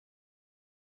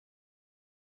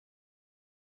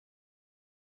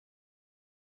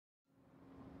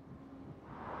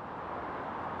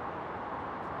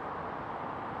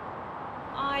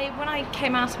when I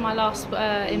came out of my last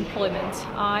employment,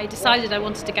 I decided I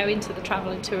wanted to go into the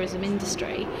travel and tourism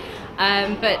industry,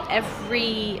 but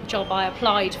every job I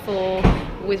applied for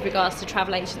with regards to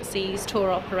travel agencies,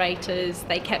 tour operators,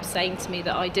 they kept saying to me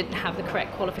that I didn't have the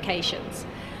correct qualifications.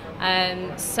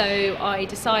 So I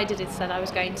decided instead I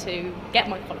was going to get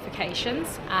my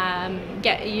qualifications,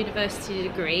 get a university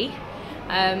degree.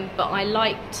 But I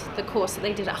liked the course that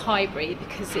they did at Highbury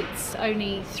because it's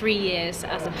only 3 years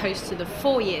as opposed to the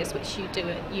 4 years which you do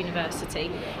at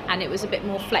university, and it was a bit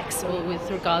more flexible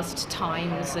with regards to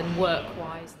times and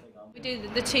work-wise. We do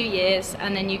the 2 years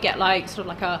and then you get sort of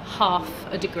like a half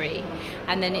a degree,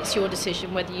 and then it's your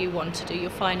decision whether you want to do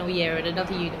your final year at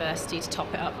another university to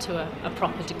top it up to a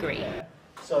proper degree.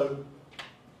 So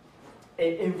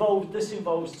this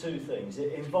involves two things.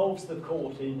 It involves the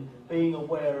court in being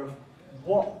aware of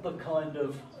what the kind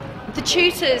of... The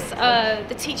tutors,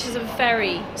 the teachers are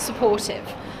very supportive.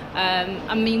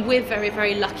 I mean, we're very,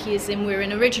 very lucky as in we're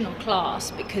an original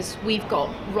class because we've got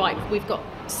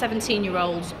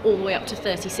 17-year-olds all the way up to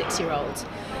 36-year-olds.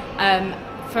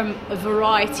 From a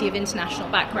variety of international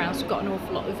backgrounds. We've got an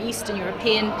awful lot of Eastern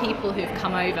European people who've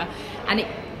come over, and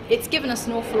it's given us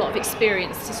an awful lot of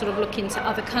experience to sort of look into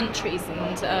other countries,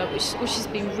 and which has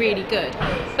been really good.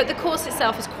 But the course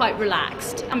itself is quite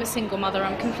relaxed. I'm a single mother,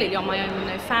 I'm completely on my own with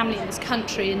no family in this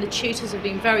country, and the tutors have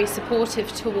been very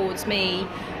supportive towards me,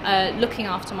 looking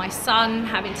after my son,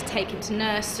 having to take him to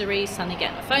nursery, suddenly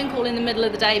getting a phone call in the middle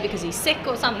of the day because he's sick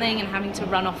or something and having to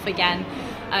run off again.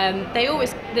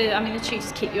 The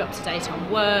tutors keep you up to date on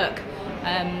work.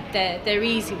 They're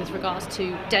easy with regards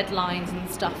to deadlines and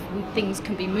stuff, and things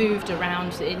can be moved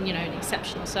around in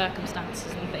exceptional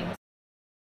circumstances and things.